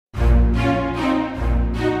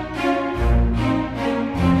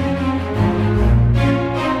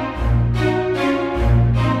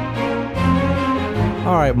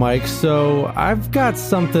right, Mike. So I've got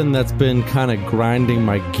something that's been kind of grinding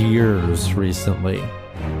my gears recently.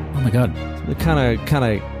 Oh my God. It kind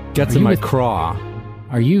of gets in my craw.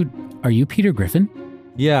 Are you Peter Griffin?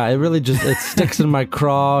 Yeah, it really just, it sticks in my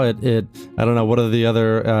craw. I don't know, what are the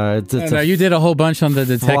other, you did a whole bunch on the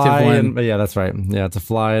detective one. Yeah, that's right. Yeah, it's a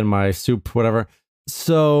fly in my soup, whatever.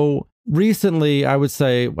 So recently, I would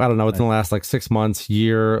say, I don't know, within the last like 6 months,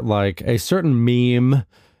 year, like a certain meme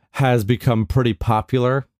has become pretty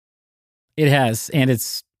popular. It has, and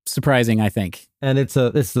it's surprising, I think. And it's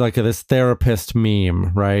like this therapist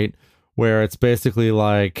meme, right? Where it's basically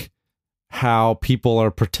like how people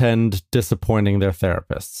are pretend disappointing their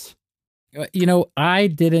therapists. You know, I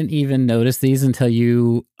didn't even notice these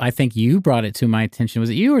until I think you brought it to my attention. Was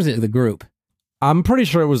it you or was it the group? I'm pretty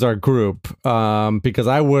sure it was our group, because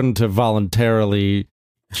I wouldn't have voluntarily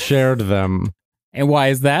shared them. And why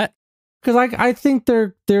is that? Because I think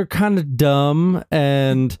they're kind of dumb,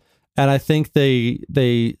 and I think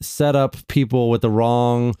they set up people with the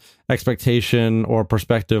wrong expectation or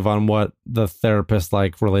perspective on what the therapist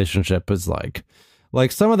like relationship is like.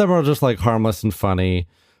 Like some of them are just like harmless and funny,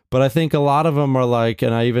 but I think a lot of them are like,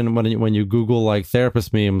 and I even when you Google like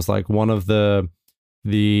therapist memes, like one of the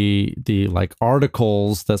like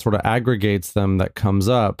articles that sort of aggregates them that comes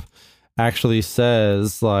up actually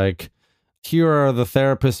says like, here are the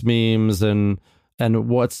therapist memes and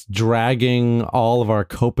what's dragging all of our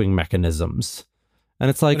coping mechanisms. And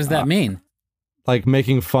it's like, what does that mean? Like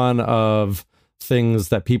making fun of things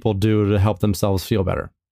that people do to help themselves feel better.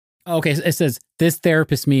 Okay, it says this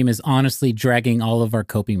therapist meme is honestly dragging all of our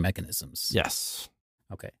coping mechanisms. Yes.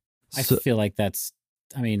 Okay. I feel like that's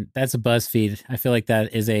a BuzzFeed. I feel like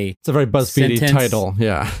that is it's a very BuzzFeedy title.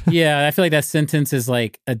 Yeah. Yeah. I feel like that sentence is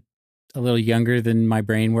like a little younger than my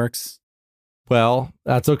brain works. Well,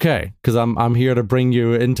 that's okay, because I'm here to bring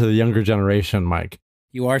you into the younger generation, Mike.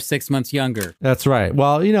 You are 6 months younger. That's right.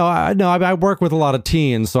 Well, you know, I work with a lot of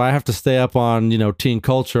teens, so I have to stay up on, you know, teen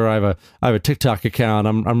culture. I have a TikTok account.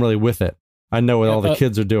 I'm really with it. I know what all the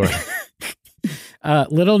kids are doing.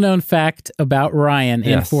 Little known fact about Ryan, yes.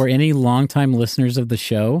 And for any longtime listeners of the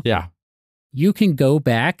show, yeah, you can go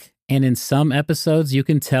back, and in some episodes, you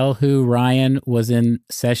can tell who Ryan was in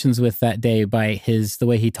sessions with that day by the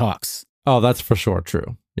way he talks. Oh, that's for sure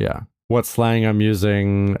true. Yeah. What slang I'm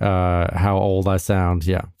using, how old I sound.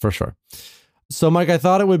 Yeah, for sure. So, Mike, I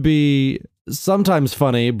thought it would be sometimes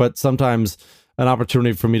funny, but sometimes an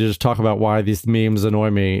opportunity for me to just talk about why these memes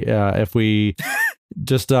annoy me. If we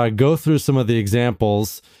just go through some of the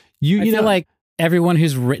examples. I feel like everyone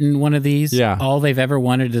who's written one of these, yeah, all they've ever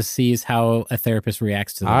wanted to see is how a therapist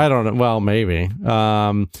reacts to them. I don't know. Well, maybe.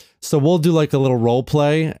 So we'll do like a little role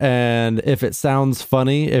play, and if it sounds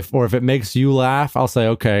funny, or if it makes you laugh, I'll say,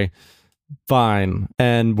 okay, fine.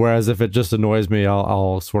 And whereas if it just annoys me,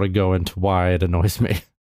 I'll sort of go into why it annoys me.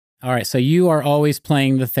 All right. So you are always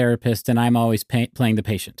playing the therapist, and I'm always playing the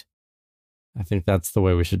patient. I think that's the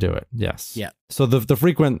way we should do it. Yes. Yeah. So the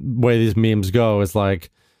frequent way these memes go is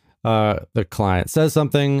like, the client says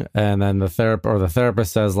something, and then the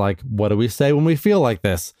therapist says like, what do we say when we feel like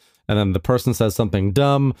this? And then the person says something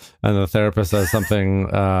dumb, and the therapist says something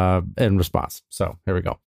in response. So here we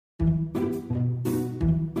go.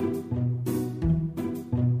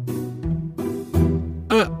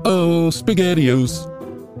 Uh-oh, SpaghettiOs.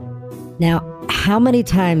 Now, how many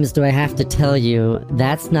times do I have to tell you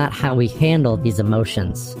that's not how we handle these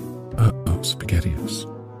emotions? Uh-oh, SpaghettiOs.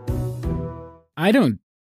 I don't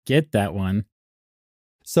get that one.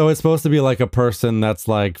 So it's supposed to be like a person that's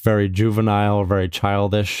like very juvenile or very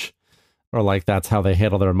childish, or like that's how they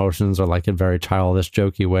handle their emotions, or like in very childish,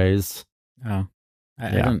 jokey ways. Oh, I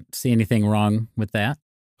don't see anything wrong with that.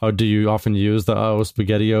 Oh, do you often use the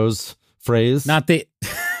SpaghettiOs phrase? Not the...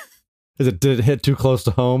 Did it hit too close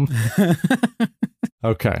to home?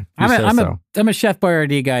 Okay. I'm a Chef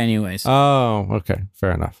Boyardee guy anyways. Oh, okay.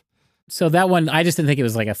 Fair enough. So that one, I just didn't think it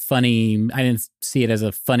was like a funny... I didn't see it as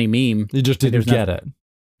a funny meme. You just didn't get it.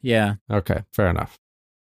 Yeah. Okay. Fair enough.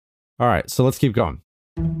 All right. So let's keep going.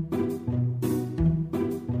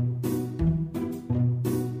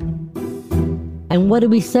 And what do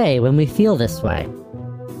we say when we feel this way?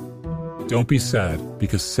 Don't be sad,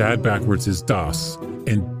 because sad backwards is das,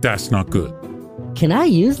 and that's not good. Can I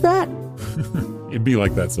use that? It'd be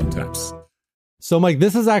like that sometimes. So, Mike,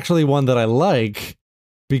 this is actually one that I like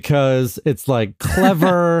because it's like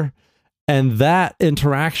clever, and that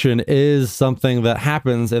interaction is something that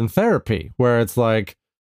happens in therapy, where it's like,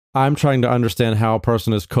 I'm trying to understand how a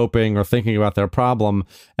person is coping or thinking about their problem,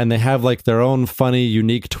 and they have like their own funny,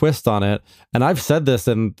 unique twist on it. And I've said this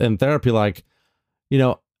in therapy, like, you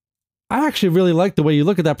know, I actually really like the way you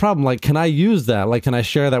look at that problem. Like, can I use that? Like, can I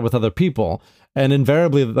share that with other people? And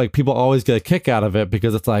invariably, like, people always get a kick out of it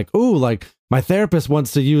because it's like, ooh, like my therapist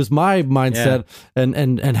wants to use my mindset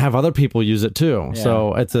and have other people use it too. Yeah.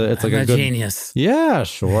 So it's like a good genius. Yeah,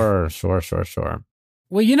 sure.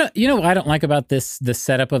 Well, you know what I don't like about the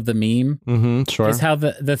setup of the meme Sure. is how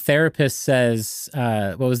the therapist says,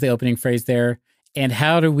 what was the opening phrase there? And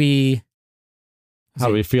how do we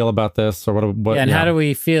feel about this, or what? Yeah, and how do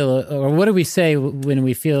we feel, or what do we say when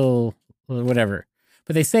we feel, or whatever?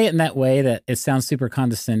 But they say it in that way that it sounds super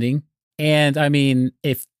condescending. And I mean,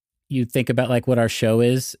 if you think about like what our show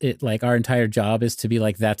is, it like our entire job is to be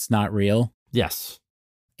like, that's not real. Yes.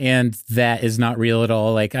 And that is not real at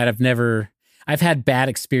all. Like I've had bad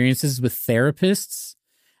experiences with therapists.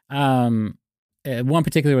 One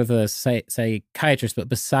particular with a psychiatrist, but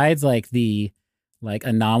besides like the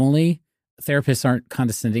anomaly, therapists aren't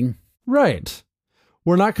condescending. Right.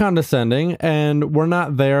 We're not condescending, and we're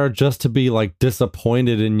not there just to be like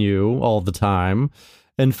disappointed in you all the time.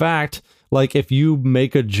 In fact, like if you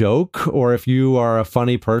make a joke or if you are a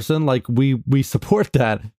funny person, like we support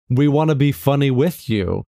that. We want to be funny with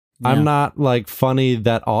you. Yeah. I'm not like funny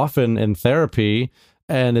that often in therapy,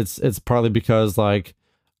 and it's partly because like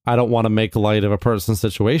I don't want to make light of a person's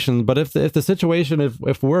situation. But if the situation,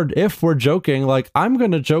 if we're joking, like I'm going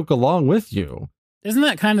to joke along with you. Isn't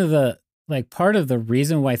that kind of the like part of the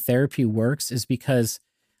reason why therapy works is because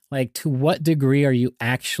like to what degree are you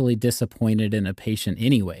actually disappointed in a patient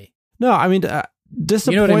anyway? No, I mean disappointment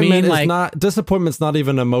you know what I mean? is like, not disappointment's not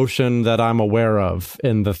even an emotion that I'm aware of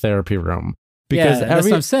in the therapy room. Because that's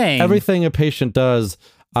what I'm saying. Everything a patient does,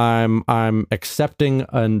 I'm accepting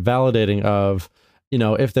and validating of. You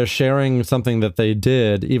know, if they're sharing something that they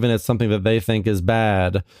did, even if it's something that they think is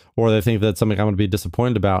bad, or they think that's something I'm going to be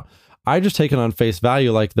disappointed about, I just take it on face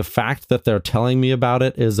value. Like the fact that they're telling me about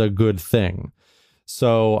it is a good thing.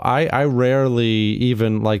 So I rarely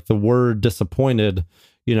even like the word disappointed,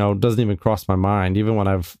 you know, doesn't even cross my mind. Even when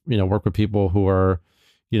I've, you know, worked with people who are,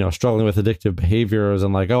 you know, struggling with addictive behaviors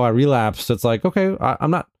and like, oh, I relapsed. It's like, okay,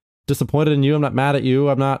 I'm not disappointed in you. I'm not mad at you.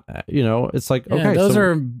 I'm not, you know, it's like, okay. Those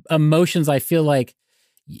are emotions I feel like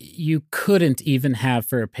you couldn't even have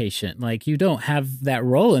for a patient. Like you don't have that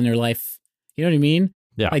role in their life. You know what I mean?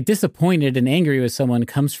 Yeah. Like disappointed and angry with someone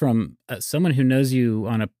comes from someone who knows you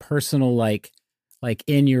on a personal, like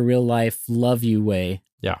in your real life, love you way.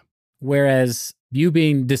 Yeah. Whereas you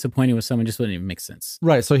being disappointed with someone just wouldn't even make sense.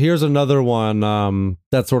 Right. So here's another one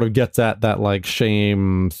that sort of gets at that like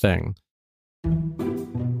shame thing.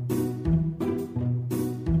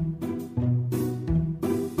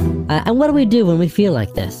 And what do we do when we feel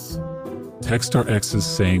like this? Text our exes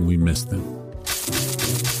saying we miss them.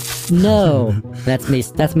 No, that's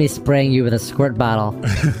me spraying you with a squirt bottle.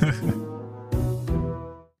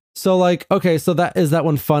 So like, okay, so is that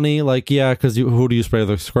one funny? Like, yeah, because who do you spray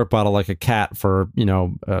with a squirt bottle? Like a cat for, you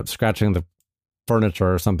know, scratching the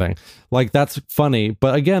furniture or something. Like that's funny.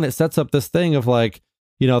 But again, it sets up this thing of like,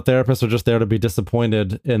 you know, therapists are just there to be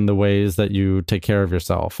disappointed in the ways that you take care of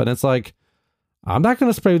yourself. And it's like, I'm not going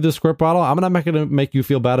to spray with the squirt bottle. I'm not going to make you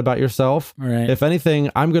feel bad about yourself. Right. If anything,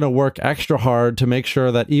 I'm going to work extra hard to make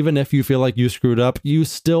sure that even if you feel like you screwed up, you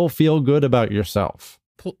still feel good about yourself.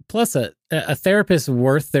 Plus, a therapist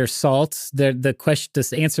worth their salt. The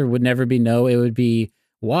answer would never be no. It would be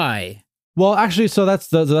why. Well, actually, so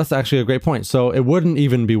that's actually a great point. So it wouldn't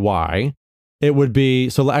even be why. It would be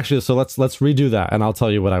so. Actually, so let's redo that, and I'll tell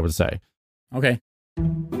you what I would say. Okay.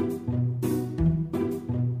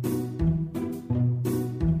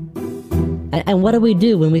 And what do we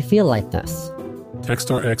do when we feel like this?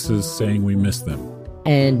 Text our exes saying we miss them.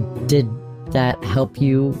 And did that help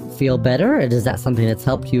you feel better? Or is that something that's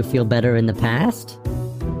helped you feel better in the past?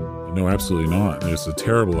 No, absolutely not. It's a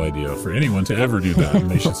terrible idea for anyone to ever do that.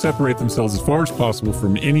 And they should separate themselves as far as possible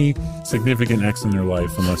from any significant ex in their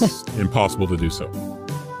life unless it's impossible to do so.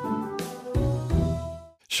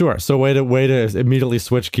 Sure. So way to immediately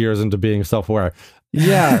switch gears into being self-aware.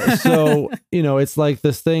 Yeah. So, you know, it's like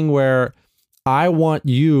this thing where I want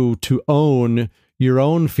you to own your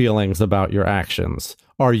own feelings about your actions.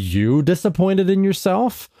 Are you disappointed in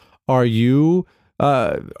yourself? Are you,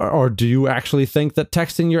 or do you actually think that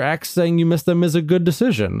texting your ex saying you miss them is a good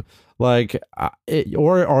decision? Like,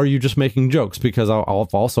 or are you just making jokes? Because I've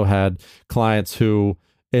also had clients who,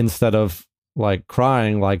 instead of like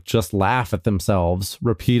crying, like just laugh at themselves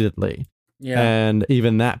repeatedly. Yeah. And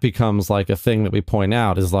even that becomes like a thing that we point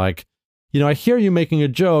out is like, you know, I hear you making a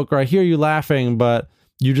joke or I hear you laughing, but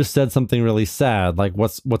you just said something really sad. Like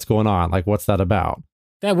what's going on? Like, what's that about?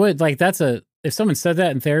 That would if someone said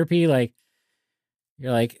that in therapy, like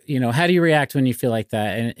You're like, how do you react when you feel like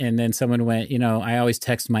that? And then someone went, I always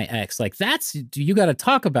text my ex. Like, you got to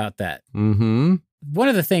talk about that. Mm-hmm. One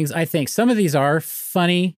of the things I think some of these are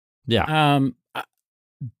funny. Yeah.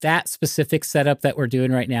 That specific setup that we're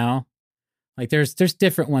doing right now, like there's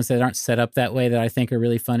different ones that aren't set up that way that I think are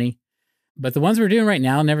really funny. But the ones we're doing right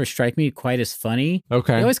now never strike me quite as funny.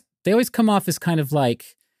 Okay. They always come off as kind of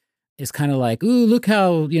like, ooh, look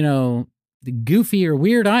how, goofy or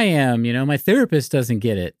weird I am. My therapist doesn't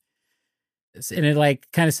get it. And it like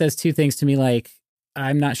kind of says two things to me. Like,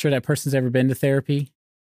 I'm not sure that person's ever been to therapy.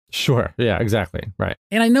 Sure. Yeah, exactly. Right.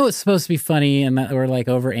 And I know it's supposed to be funny and that we're like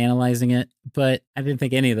over analyzing it, but I didn't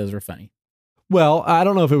think any of those were funny. Well, I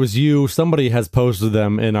don't know if it was you. Somebody has posted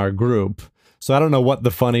them in our group. So I don't know what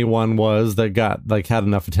the funny one was that had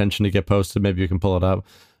enough attention to get posted. Maybe you can pull it up.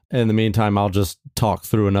 In the meantime, I'll just talk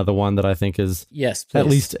through another one that I think is at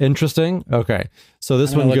least interesting. Okay. So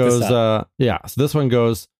this one goes, so this one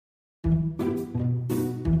goes.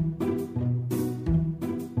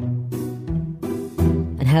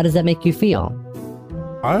 And how does that make you feel?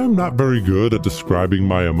 I am not very good at describing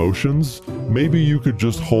my emotions. Maybe you could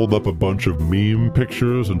just hold up a bunch of meme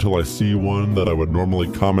pictures until I see one that I would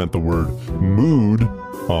normally comment the word mood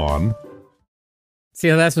on. See,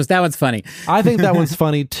 that one's funny. I think that one's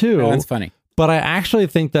funny too. That one's funny. But I actually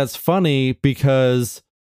think that's funny because,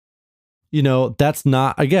 that's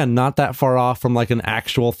not that far off from like an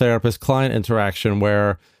actual therapist-client interaction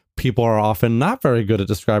where people are often not very good at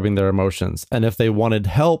describing their emotions. And if they wanted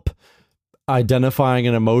help identifying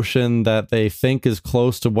an emotion that they think is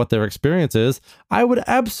close to what their experience is, I would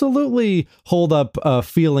absolutely hold up a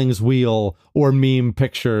feelings wheel or meme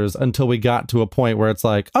pictures until we got to a point where it's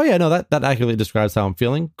like, oh yeah, no, that accurately describes how I'm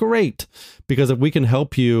feeling. Great. Because if we can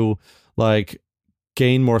help you like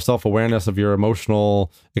gain more self-awareness of your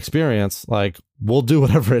emotional experience, like we'll do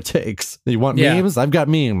whatever it takes. You want memes? I've got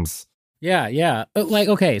memes. Yeah. Like,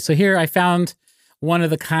 okay, so here I found one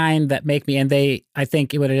of the kind that make me, and I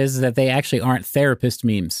think what it is that they actually aren't therapist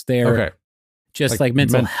memes. They're just like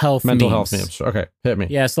mental health memes. Okay, hit me.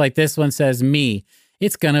 Yeah, so like this one says, me,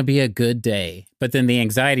 it's gonna be a good day. But then the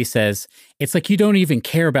anxiety says, it's like you don't even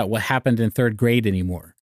care about what happened in third grade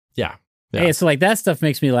anymore. Yeah. Hey, so like that stuff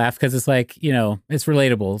makes me laugh because it's like, it's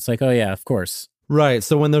relatable. It's like, oh yeah, of course. Right.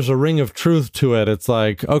 So when there's a ring of truth to it, it's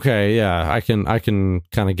like, okay, yeah, I can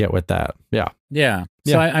kind of get with that. Yeah. Yeah.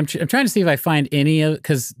 So I'm trying to see if I find any of,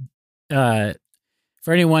 because for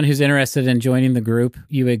anyone who's interested in joining the group,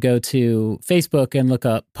 you would go to Facebook and look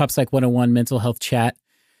up Pop Psych 101 Mental Health Chat.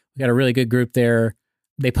 We got a really good group there.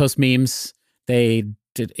 They post memes. I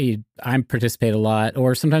participate a lot,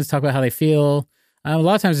 or sometimes talk about how they feel. A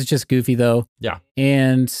lot of times it's just goofy though. Yeah.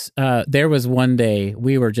 And there was one day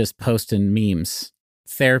we were just posting memes,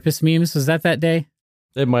 therapist memes. Was that day?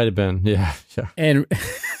 It might have been. Yeah. And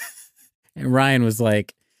Ryan was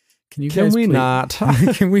like, can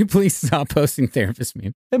we please stop posting therapist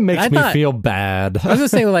memes? It makes me feel bad. I was gonna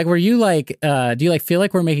say, like, were you like, do you like feel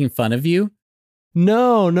like we're making fun of you?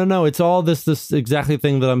 No. It's all this exactly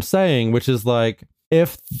thing that I'm saying, which is like,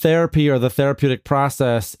 if therapy or the therapeutic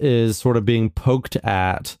process is sort of being poked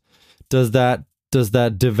at, does that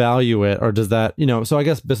devalue it, or does that, so I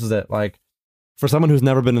guess this is it. Like, for someone who's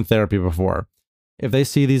never been in therapy before, if they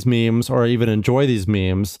see these memes or even enjoy these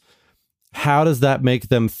memes, how does that make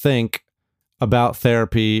them think about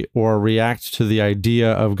therapy or react to the idea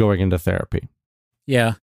of going into therapy?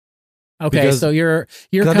 Yeah. Okay, because, so you're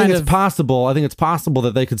I think it's possible. I think it's possible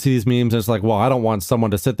that they could see these memes and it's like, well, I don't want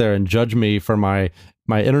someone to sit there and judge me for my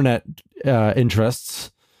internet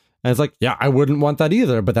interests. And it's like, yeah, I wouldn't want that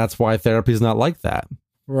either. But that's why therapy is not like that.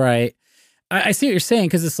 Right. I see what you're saying,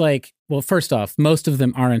 because it's like, well, first off, most of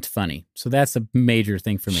them aren't funny. So that's a major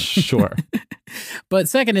thing for me. Sure. But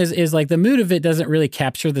second is like the mood of it doesn't really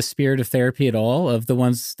capture the spirit of therapy at all, of the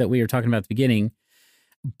ones that we were talking about at the beginning.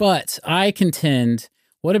 But I contend,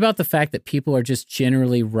 what about the fact that people are just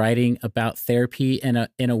generally writing about therapy in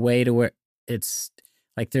a way to where it's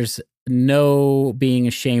like there's no being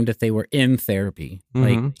ashamed that they were in therapy?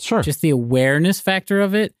 Mm-hmm. Like, sure. Just the awareness factor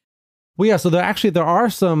of it. Well, yeah. So there are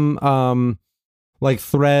some like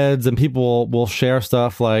threads, and people will share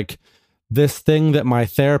stuff like, this thing that my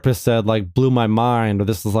therapist said like blew my mind, or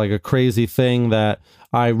this is like a crazy thing that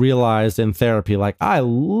I realized in therapy. Like, I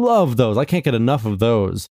love those. I can't get enough of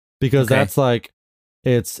those, because that's like,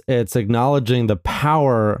 it's acknowledging the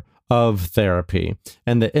power of therapy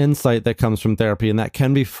and the insight that comes from therapy. And that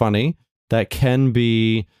can be funny, that can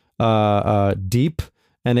be deep,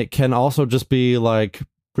 and it can also just be like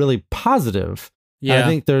really positive. Yeah. I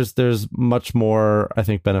think there's much more, I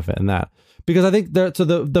think, benefit in that, because I think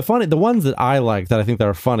the ones that I like that I think that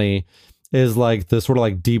are funny is like the sort of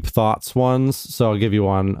like deep thoughts ones. So I'll give you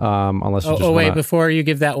one. Unless you just wait, wanna... before you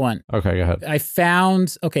give that one. Okay, go ahead. I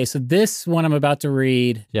found, so this one I'm about to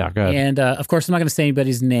read. Yeah, go ahead. And of course, I'm not going to say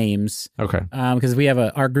anybody's names. Okay. Because we have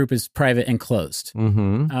our group is private and closed.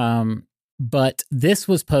 Mm-hmm. But this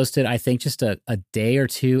was posted, I think, just a day or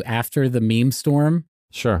two after the meme storm.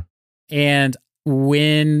 Sure. And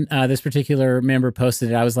when this particular member posted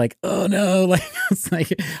it, I was like, oh no, like it's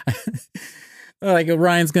like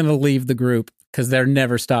Ryan's going to leave the group because they're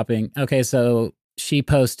never stopping. Okay, so she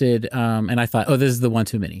posted, and I thought, oh, this is the one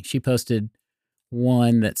too many. She posted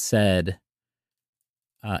one that said,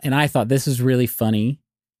 and I thought this is really funny.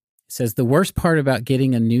 It says, the worst part about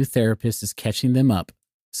getting a new therapist is catching them up.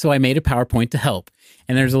 So I made a PowerPoint to help.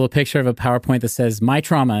 And there's a little picture of a PowerPoint that says, my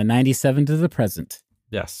trauma, 97 to the present.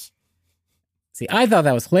 Yes. See, I thought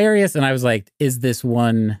that was hilarious. And I was like, is this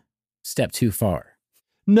one step too far?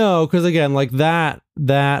 No, because again, like that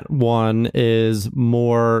one is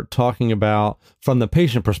more talking about from the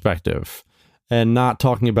patient perspective and not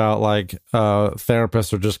talking about like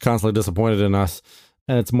therapists are just constantly disappointed in us.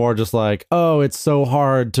 And it's more just like, oh, it's so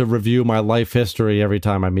hard to review my life history every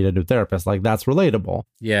time I meet a new therapist. Like that's relatable.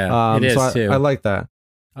 Yeah, it is so too. I like that.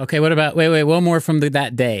 Okay, what about, wait, one more from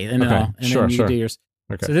that day. And then sure. you do yours.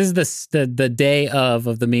 Okay. So this is the day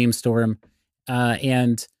of the meme storm.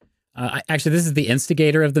 And actually, this is the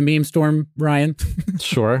instigator of the meme storm, Ryan.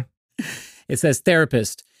 Sure. It says,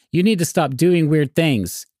 therapist, you need to stop doing weird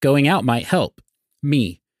things. Going out might help.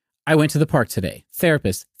 Me, I went to the park today.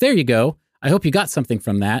 Therapist, there you go. I hope you got something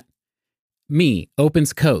from that. Me,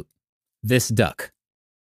 opens coat. This duck.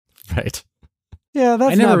 Right. Yeah,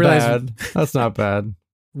 that's not bad. That's not bad.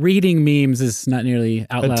 Reading memes is not nearly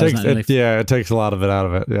out loud. It takes a lot of it out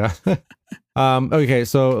of it. Yeah. Okay,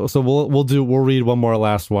 so we'll read one more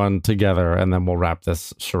last one together, and then we'll wrap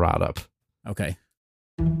this charade up. Okay.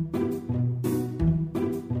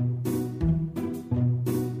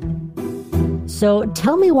 So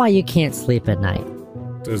tell me why you can't sleep at night.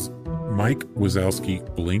 Does Mike Wazowski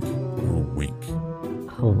blink or wink?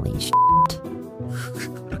 Holy shit.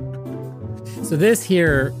 So this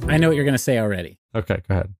here, I know what you're going to say already. Okay,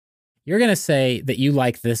 go ahead. You're going to say that you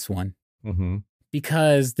like this one. Mm-hmm.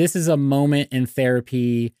 Because this is a moment in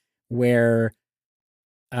therapy where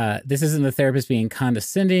this isn't the therapist being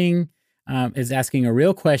condescending, is asking a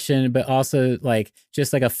real question, but also like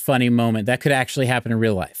just like a funny moment that could actually happen in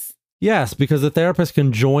real life. Yes, because the therapist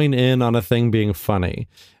can join in on a thing being funny.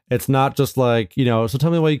 It's not just like, so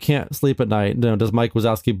tell me why you can't sleep at night. Does Mike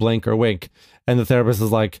Wazowski blink or wink? And the therapist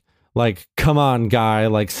is like, come on, guy,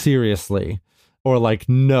 like seriously. Or like,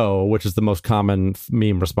 no, which is the most common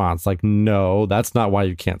meme response. Like, no, that's not why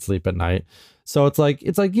you can't sleep at night. So it's like,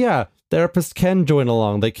 yeah, therapists can join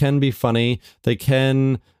along. They can be funny. They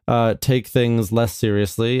can take things less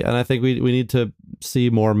seriously. And I think we need to see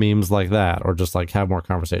more memes like that, or just like have more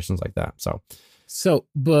conversations like that. So,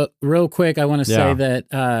 but real quick, I want to say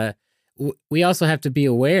that we also have to be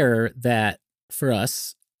aware that for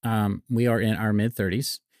us, we are in our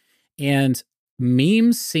mid-30s, and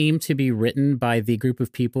memes seem to be written by the group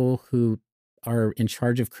of people who are in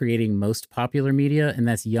charge of creating most popular media, and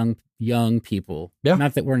that's young people. Yeah.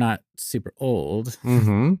 Not that we're not super old.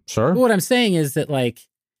 Mm-hmm. Sure. But what I'm saying is that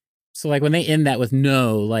when they end that with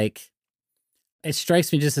no, like it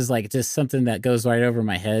strikes me just as like just something that goes right over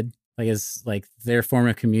my head, like as like their form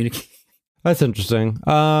of communicating. That's interesting.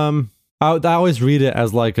 I always read it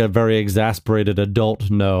as like a very exasperated adult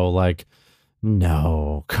no, like,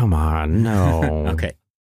 no, come on, no. Okay.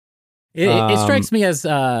 It strikes me as,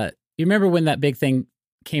 you remember when that big thing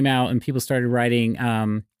came out and people started writing,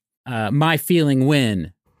 my feeling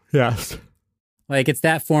when? Yes. Like it's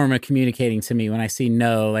that form of communicating to me when I see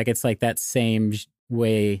no, like it's like that same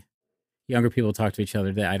way younger people talk to each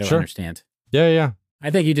other that I don't understand. Yeah.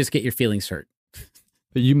 I think you just get your feelings hurt.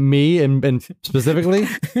 Me and specifically?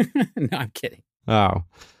 No, I'm kidding. Oh.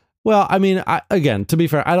 Well, I mean, again, to be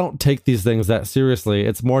fair, I don't take these things that seriously.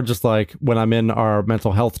 It's more just like when I'm in our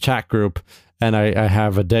mental health chat group and I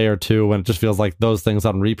have a day or two when it just feels like those things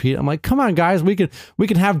on repeat. I'm like, come on, guys, we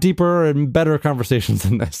can have deeper and better conversations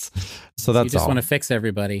than this. So that's all. You just want to fix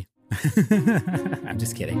everybody. I'm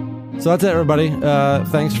just kidding. So that's it, everybody.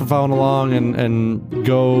 Thanks for following along and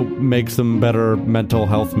go make some better mental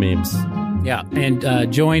health memes. Yeah,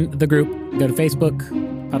 and join the group. Go to Facebook,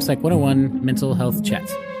 PopSec 101 Mental Health Chat.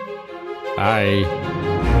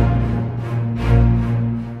 Bye.